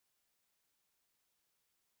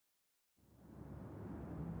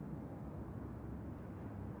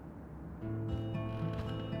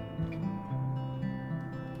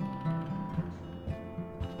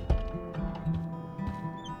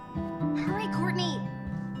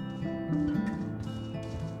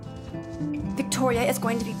Victoria is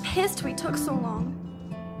going to be pissed we took so long.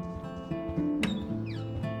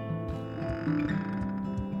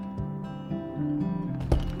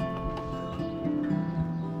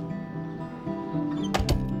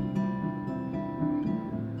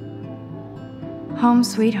 Home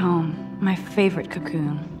sweet home, my favorite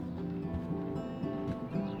cocoon.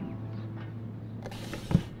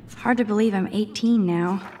 It's hard to believe I'm 18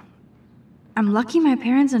 now. I'm lucky my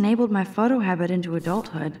parents enabled my photo habit into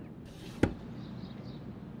adulthood.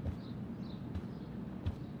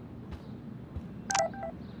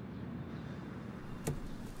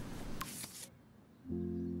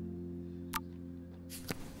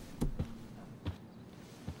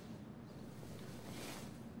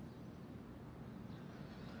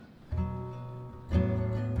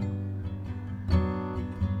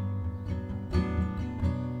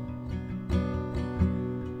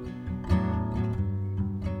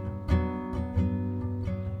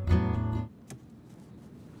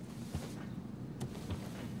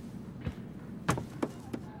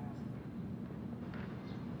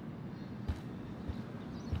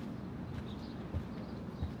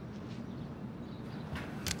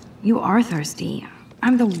 You are thirsty.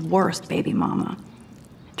 I'm the worst baby mama.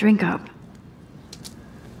 Drink up.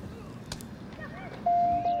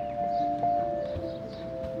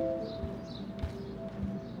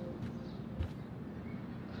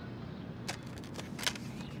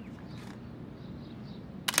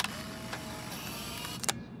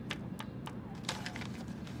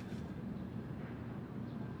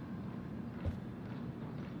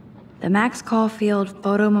 The Max Caulfield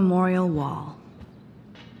Photo Memorial Wall.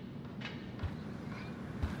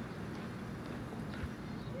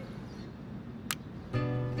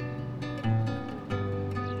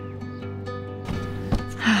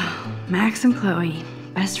 Max and Chloe,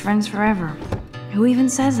 best friends forever. Who even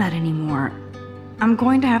says that anymore? I'm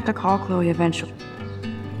going to have to call Chloe eventually.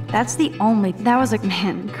 That was like,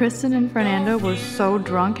 man, Kristen and Fernando were so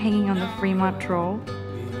drunk hanging on the Fremont Troll.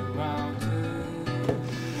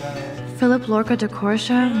 Philip Lorca de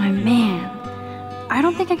Corsia, my man. I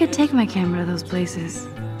don't think I could take my camera to those places.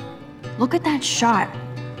 Look at that shot.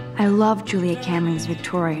 I love Julia Cameron's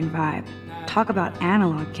Victorian vibe. Talk about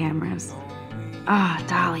analog cameras. Ah,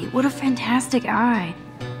 Dolly, what a fantastic eye.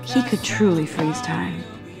 He could truly freeze time.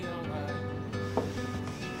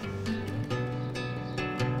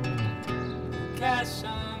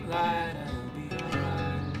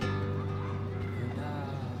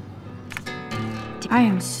 I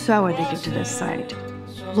am so addicted to this site.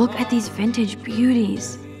 Look at these vintage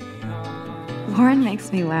beauties. Lauren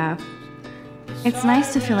makes me laugh. It's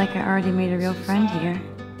nice to feel like I already made a real friend here.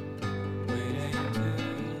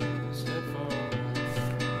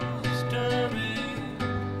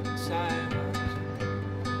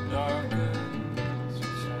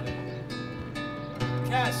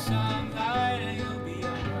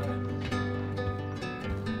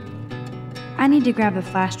 I need to grab the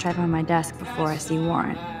flash drive on my desk before I see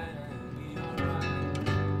Warren.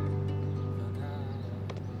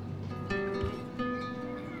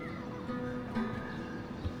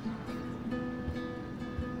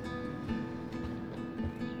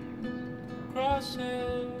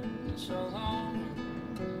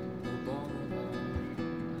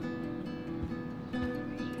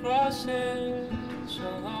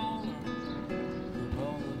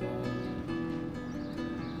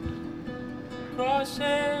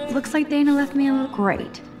 Looks like Dana left me a little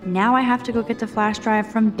great. Now I have to go get the flash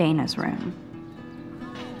drive from Dana's room.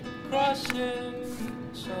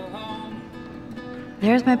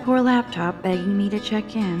 There's my poor laptop begging me to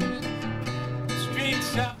check in.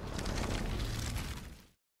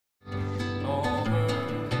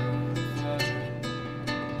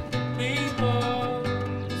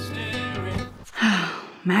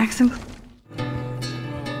 Max and...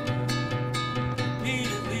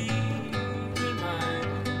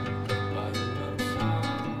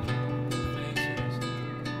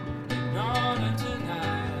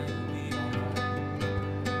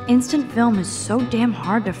 Instant film is so damn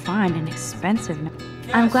hard to find and expensive now.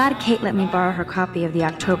 I'm glad Kate let me borrow her copy of The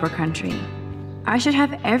October Country. I should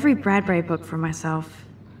have every Bradbury book for myself.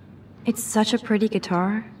 It's such a pretty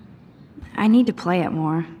guitar. I need to play it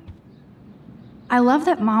more. I love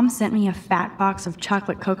that Mom sent me a fat box of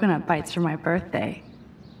chocolate coconut bites for my birthday.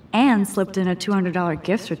 And slipped in a $200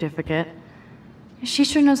 gift certificate. She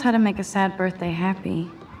sure knows how to make a sad birthday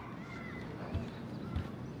happy.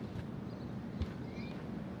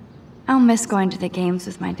 I'll miss going to the games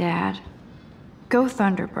with my dad. Go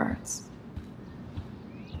Thunderbirds.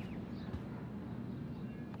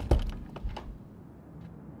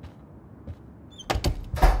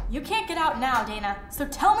 You can't get out now, Dana, so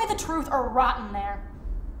tell me the truth or rot in there.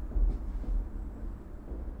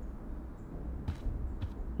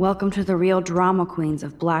 Welcome to the real drama queens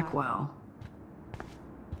of Blackwell.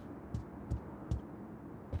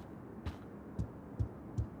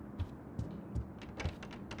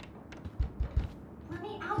 Let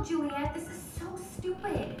me out, Juliet. This is so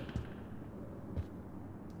stupid.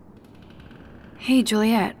 Hey,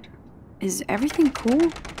 Juliet. Is everything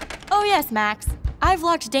cool? Oh yes, Max. I've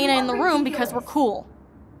locked Dana in the room because we're cool.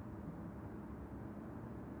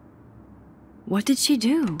 What did she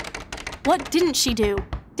do? What didn't she do?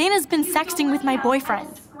 Dana's been sexting with my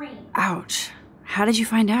boyfriend. Ouch. How did you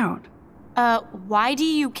find out? Why do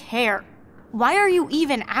you care? Why are you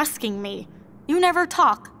even asking me? You never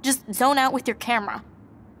talk, just zone out with your camera.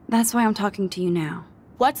 That's why I'm talking to you now.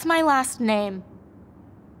 What's my last name?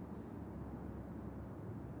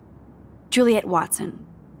 Juliet Watson.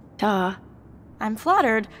 Duh. I'm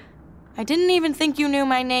flattered. I didn't even think you knew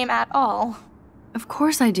my name at all. Of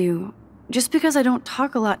course I do. Just because I don't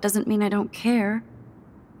talk a lot doesn't mean I don't care.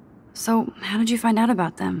 So, how did you find out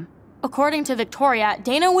about them? According to Victoria,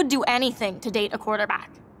 Dana would do anything to date a quarterback.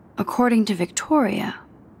 According to Victoria?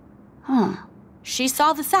 Huh. She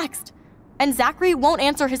saw the sext, and Zachary won't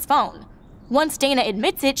answer his phone. Once Dana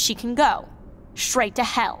admits it, she can go. Straight to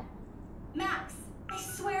hell. Max, I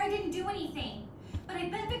swear I didn't do anything. But I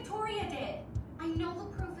bet Victoria did. I know the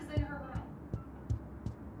proof is in her room.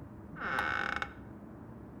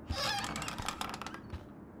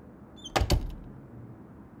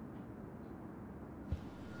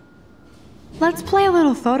 Let's play a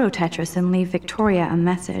little photo Tetris and leave Victoria a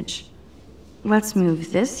message. Let's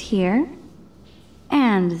move this here,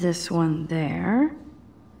 and this one there.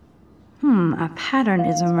 A pattern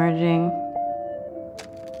is emerging.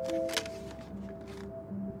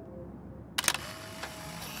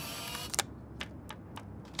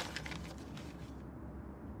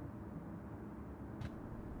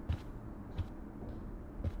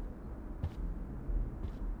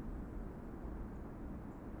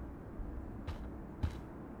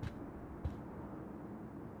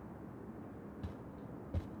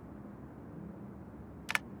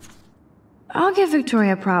 I'll give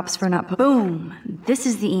Victoria props for not— Boom! This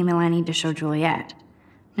is the email I need to show Juliet.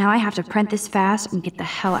 Now I have to print this fast and get the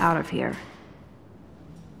hell out of here.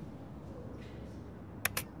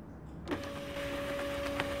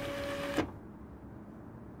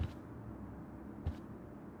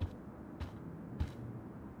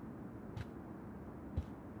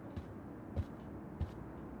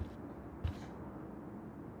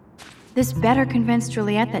 This better convince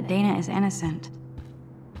Juliet that Dana is innocent.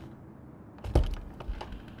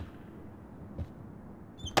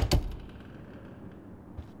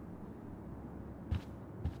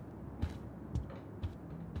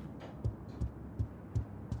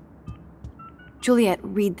 Juliet,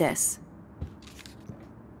 read this.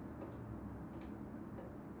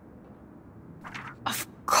 Of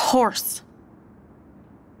course.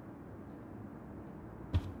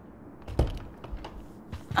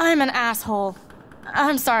 I'm an asshole.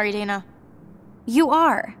 I'm sorry, Dana. You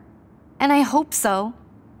are. And I hope so.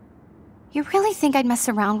 You really think I'd mess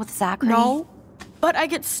around with Zachary? No, but I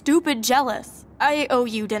get stupid jealous. I owe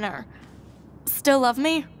you dinner. Still love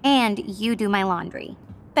me? And you do my laundry.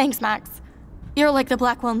 Thanks, Max. You're like the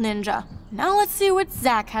Blackwell Ninja. Now let's see what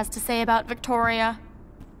Zach has to say about Victoria.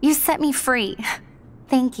 You set me free.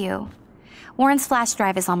 Thank you. Warren's flash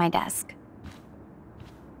drive is on my desk.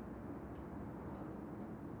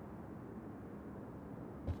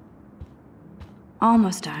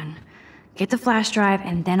 Almost done. Get the flash drive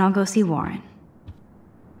and then I'll go see Warren.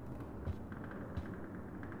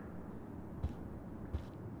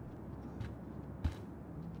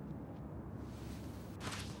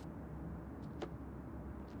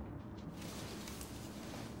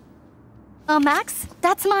 Max,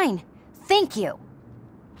 that's mine. Thank you.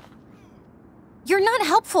 You're not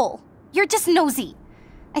helpful. You're just nosy.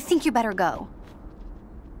 I think you better go.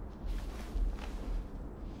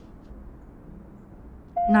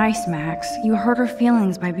 Nice, Max. You hurt her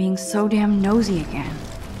feelings by being so damn nosy again.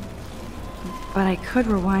 But I could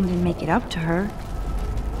rewind and make it up to her.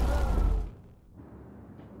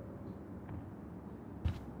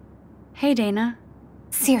 Hey, Dana.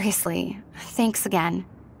 Seriously, thanks again.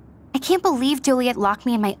 I can't believe Juliet locked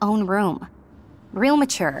me in my own room. Real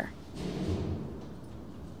mature.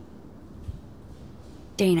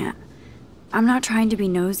 Dana, I'm not trying to be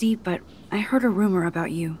nosy, but I heard a rumor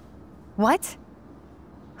about you. What?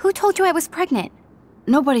 Who told you I was pregnant?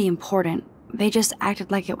 Nobody important. They just acted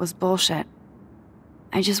like it was bullshit.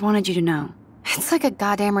 I just wanted you to know. It's like a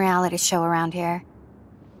goddamn reality show around here.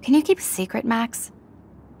 Can you keep a secret, Max?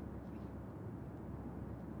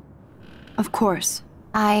 Of course.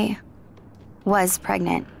 I was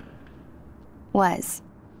pregnant. Was.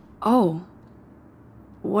 Oh.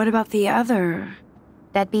 What about the other?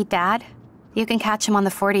 Deadbeat dad? You can catch him on the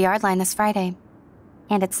 40-yard line this Friday.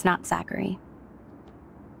 And it's not Zachary.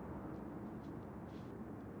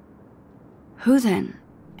 Who then?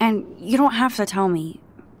 And you don't have to tell me.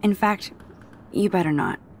 In fact, you better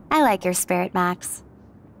not. I like your spirit, Max.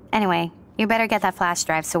 Anyway, you better get that flash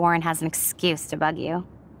drive so Warren has an excuse to bug you.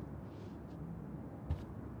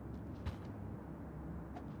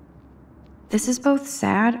 This is both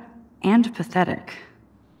sad and pathetic.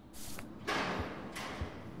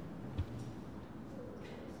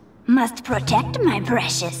 Must protect my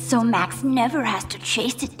precious so Max never has to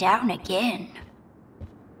chase it down again.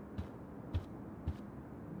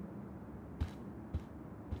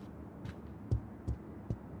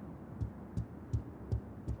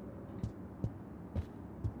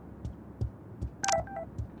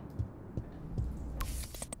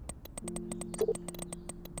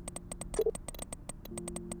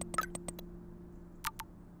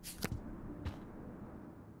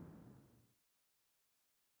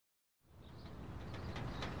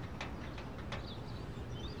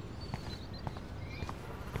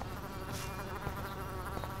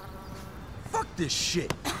 This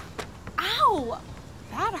shit. Ow!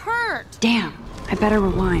 That hurt. Damn, I better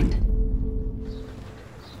rewind.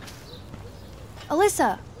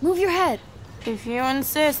 Alyssa, move your head. If you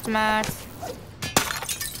insist, Max.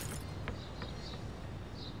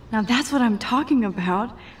 Now that's what I'm talking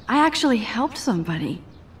about. I actually helped somebody.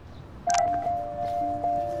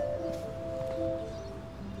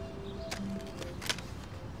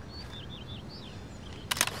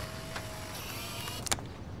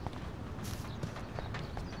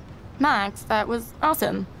 Max, that was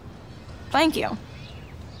awesome. Thank you.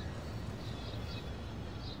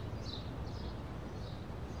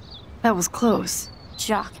 That was close.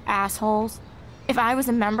 Jock assholes. If I was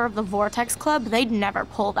a member of the Vortex Club, they'd never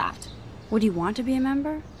pull that. Would you want to be a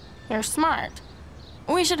member? You're smart.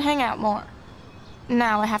 We should hang out more.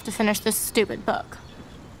 Now I have to finish this stupid book.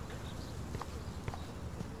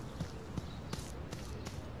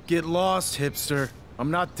 Get lost, hipster. I'm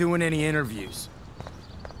not doing any interviews.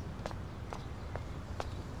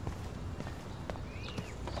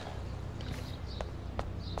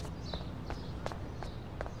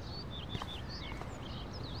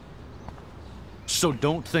 So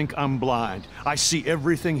don't think I'm blind. I see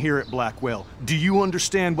everything here at Blackwell. Do you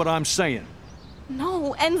understand what I'm saying?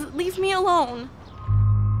 No, and leave me alone.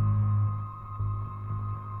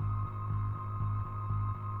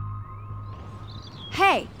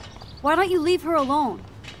 Hey, why don't you leave her alone?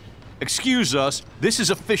 Excuse us, this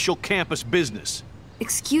is official campus business.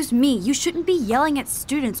 Excuse me, you shouldn't be yelling at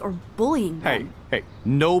students or bullying them. Hey,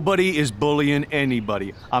 nobody is bullying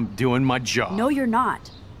anybody. I'm doing my job. No, you're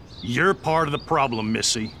not. You're part of the problem,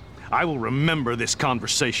 Missy. I will remember this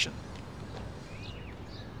conversation.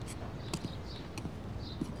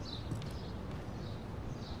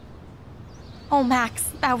 Oh, Max,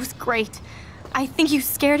 that was great. I think you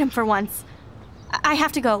scared him for once. I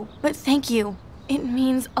have to go, but thank you. It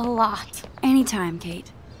means a lot. Anytime,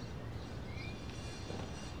 Kate.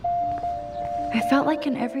 I felt like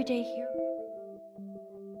an everyday hero.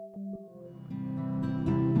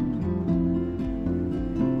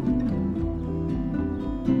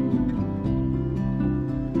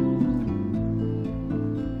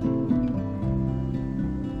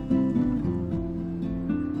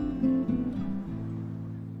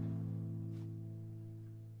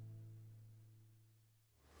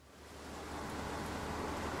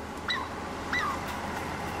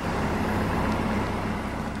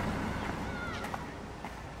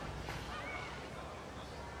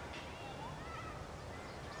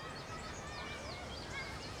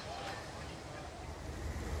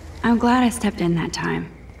 I'm glad I stepped in that time.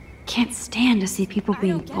 Can't stand to see people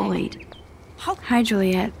being bullied. Hi,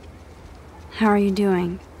 Juliet. How are you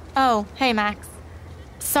doing? Oh, hey, Max.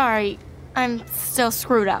 Sorry, I'm still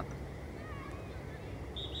screwed up.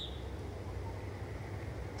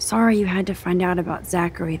 Sorry you had to find out about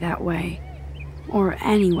Zachary that way. Or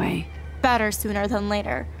anyway. Better sooner than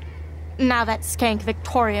later. Now that skank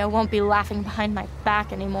Victoria won't be laughing behind my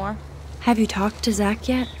back anymore. Have you talked to Zach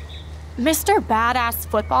yet? Mr. Badass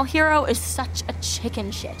Football Hero is such a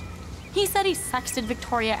chicken shit. He said he sexted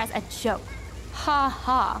Victoria as a joke. Ha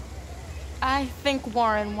ha. I think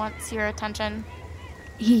Warren wants your attention.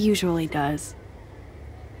 He usually does.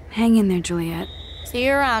 Hang in there, Juliet. See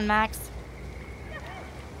you around, Max.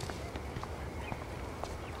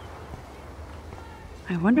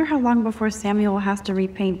 I wonder how long before Samuel has to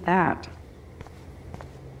repaint that.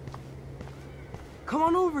 Come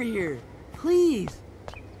on over here. please.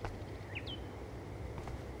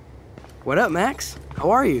 What up, Max? How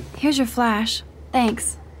are you? Here's your flash.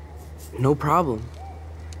 Thanks. No problem.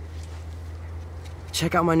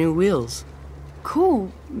 Check out my new wheels.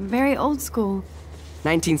 Cool. Very old school.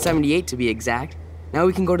 1978 to be exact. Now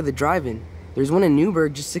we can go to the drive-in. There's one in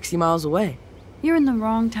Newburgh just 60 miles away. You're in the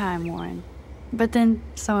wrong time, Warren. But then,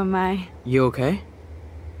 so am I. You okay?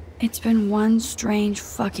 It's been one strange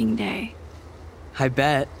fucking day. I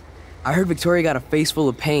bet. I heard Victoria got a face full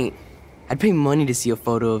of paint. I'd pay money to see a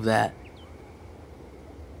photo of that.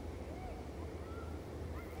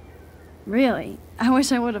 Really? I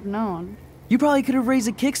wish I would have known. You probably could have raised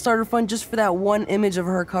a Kickstarter fund just for that one image of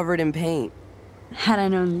her covered in paint. Had I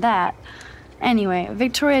known that. Anyway,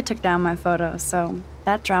 Victoria took down my photo, so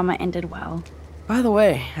that drama ended well. By the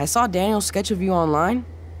way, I saw Daniel's sketch of you online.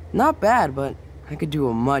 Not bad, but I could do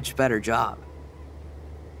a much better job.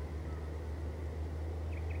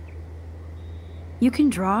 You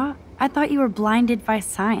can draw? I thought you were blinded by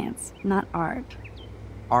science, not art.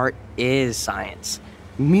 Art is science.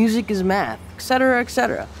 Music is math, etc.,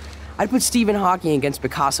 etc. I'd put Stephen Hawking against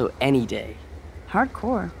Picasso any day.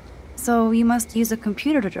 Hardcore. So you must use a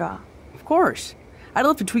computer to draw. Of course. I'd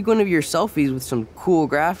love to tweak one of your selfies with some cool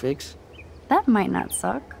graphics. That might not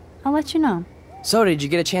suck. I'll let you know. So, did you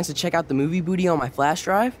get a chance to check out the movie booty on my flash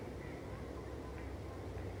drive?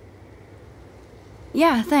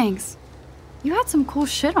 Yeah, thanks. You had some cool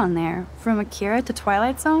shit on there, from Akira to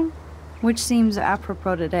Twilight Zone, which seems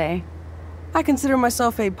apropos today. I consider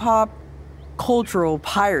myself a pop cultural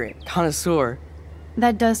pirate connoisseur.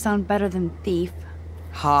 That does sound better than thief.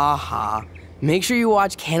 Ha ha. Make sure you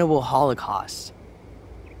watch Cannibal Holocaust.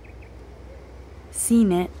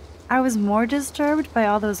 Seen it. I was more disturbed by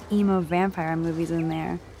all those emo vampire movies in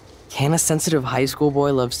there. Can a sensitive high school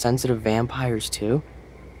boy love sensitive vampires too?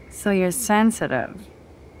 So you're sensitive.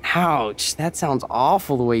 Ouch, that sounds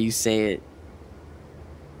awful the way you say it.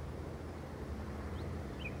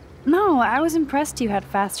 No, I was impressed you had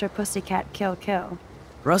faster Pussycat Kill Kill.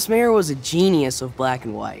 Russ Meyer was a genius of black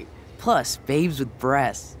and white. Plus, babes with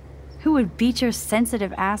breasts. Who would beat your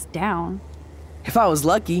sensitive ass down? If I was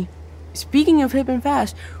lucky. Speaking of hip and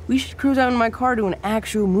fast, we should cruise out in my car to an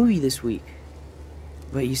actual movie this week.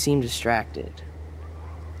 But you seem distracted.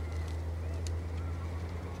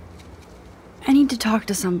 I need to talk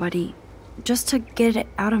to somebody, just to get it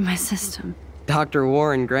out of my system. Dr.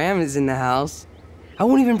 Warren Graham is in the house. I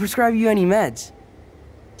won't even prescribe you any meds.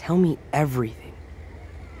 Tell me everything.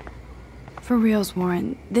 For reals,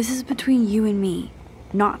 Warren, this is between you and me,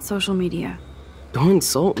 not social media. Don't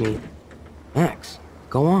insult me. Max,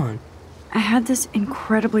 go on. I had this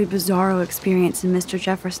incredibly bizarro experience in Mr.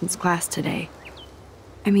 Jefferson's class today.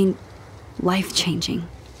 I mean, life-changing.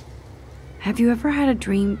 Have you ever had a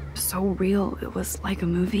dream so real it was like a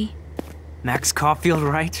movie? Max Caulfield,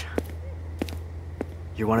 right?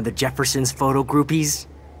 You're one of the Jefferson's photo groupies?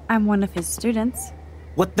 I'm one of his students.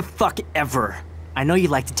 What the fuck ever? I know you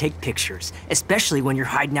like to take pictures, especially when you're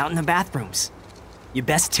hiding out in the bathrooms. You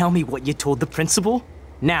best tell me what you told the principal,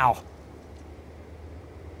 now.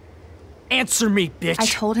 Answer me, bitch! I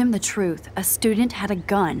told him the truth. A student had a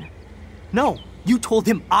gun. No, you told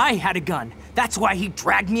him I had a gun. That's why he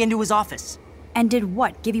dragged me into his office. And did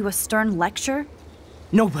what, give you a stern lecture?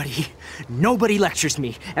 Nobody lectures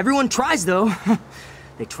me. Everyone tries, though.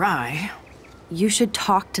 They try. You should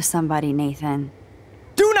talk to somebody, Nathan.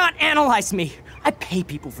 Do not analyze me! I pay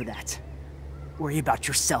people for that. Worry about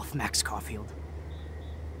yourself, Max Caulfield.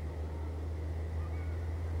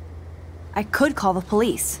 I could call the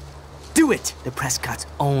police. Do it! The Prescotts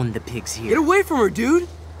own the pigs here. Get away from her, dude!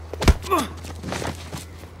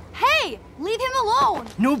 Hey! Leave him alone!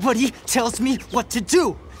 Nobody tells me what to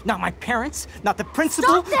do! Not my parents, not the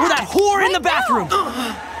principal, Stop that! or that whore Right in the bathroom!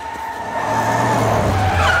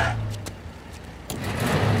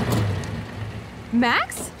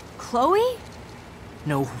 Max? Chloe?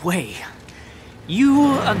 No way.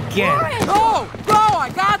 You again. Warren! Go! Go! I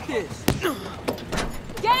got this!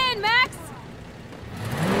 Get in, Max!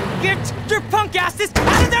 Get your punk asses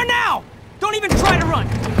out of there now! Don't even try to run!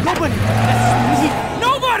 Nobody!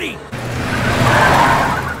 Nobody!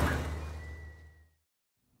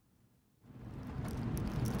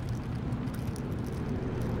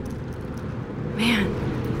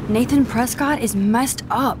 Man, Nathan Prescott is messed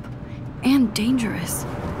up and dangerous.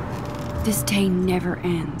 This day never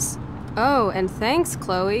ends. Oh, and thanks,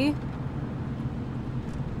 Chloe.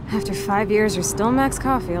 After 5 years, you're still Max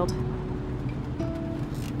Caulfield.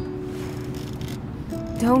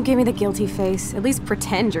 Don't give me the guilty face. At least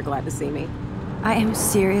pretend you're glad to see me. I am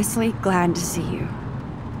seriously glad to see you.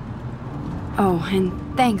 Oh,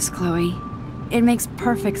 and thanks, Chloe. It makes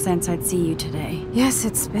perfect sense I'd see you today. Yes,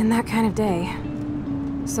 it's been that kind of day.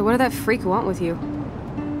 So what did that freak want with you?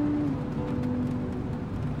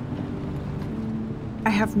 I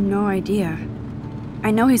have no idea.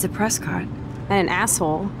 I know he's a Prescott. And an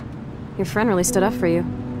asshole. Your friend really stood up for you.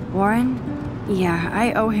 Warren? Yeah,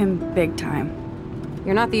 I owe him big time.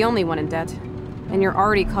 You're not the only one in debt. And you're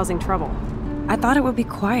already causing trouble. I thought it would be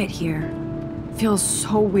quiet here. Feels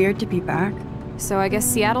so weird to be back. So I guess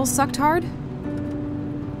Seattle sucked hard?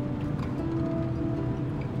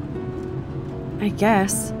 I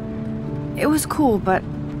guess. It was cool, but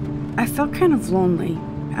I felt kind of lonely,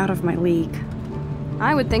 out of my league.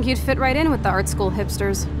 I would think you'd fit right in with the art school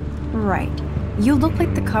hipsters. Right. You look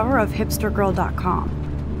like the cover of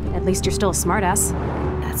hipstergirl.com. At least you're still a smartass.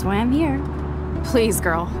 That's why I'm here. Please,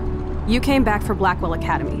 girl. You came back for Blackwell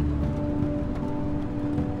Academy.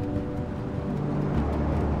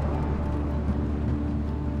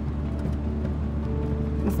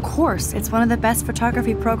 Of course, it's one of the best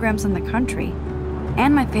photography programs in the country.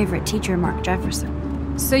 And my favorite teacher, Mark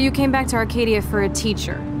Jefferson. So you came back to Arcadia for a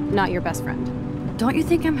teacher, not your best friend. Don't you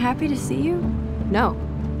think I'm happy to see you? No.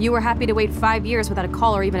 You were happy to wait 5 years without a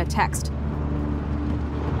call or even a text.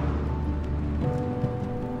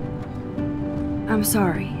 I'm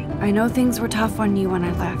sorry. I know things were tough on you when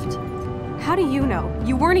I left. How do you know?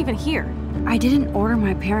 You weren't even here. I didn't order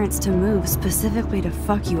my parents to move specifically to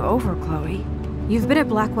fuck you over, Chloe. You've been at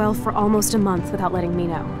Blackwell for almost a month without letting me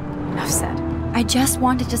know. Enough said. I just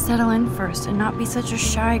wanted to settle in first and not be such a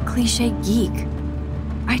shy, cliche geek.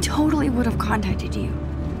 I totally would have contacted you.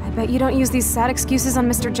 I bet you don't use these sad excuses on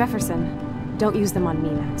Mr. Jefferson. Don't use them on me,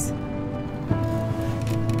 Max.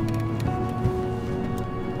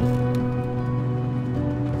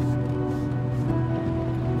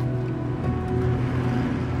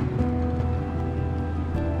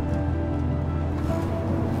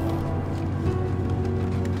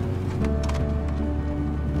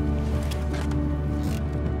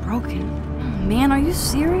 Broken? Man, are you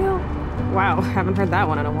serial? Wow, haven't heard that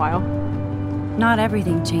one in a while. Not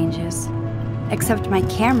everything changes. Except my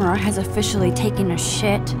camera has officially taken a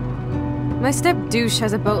shit. My step-douche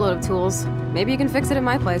has a boatload of tools. Maybe you can fix it at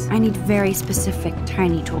my place. I need very specific,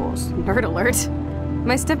 tiny tools. Nerd alert.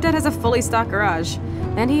 My stepdad has a fully stocked garage,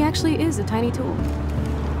 and he actually is a tiny tool.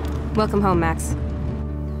 Welcome home, Max.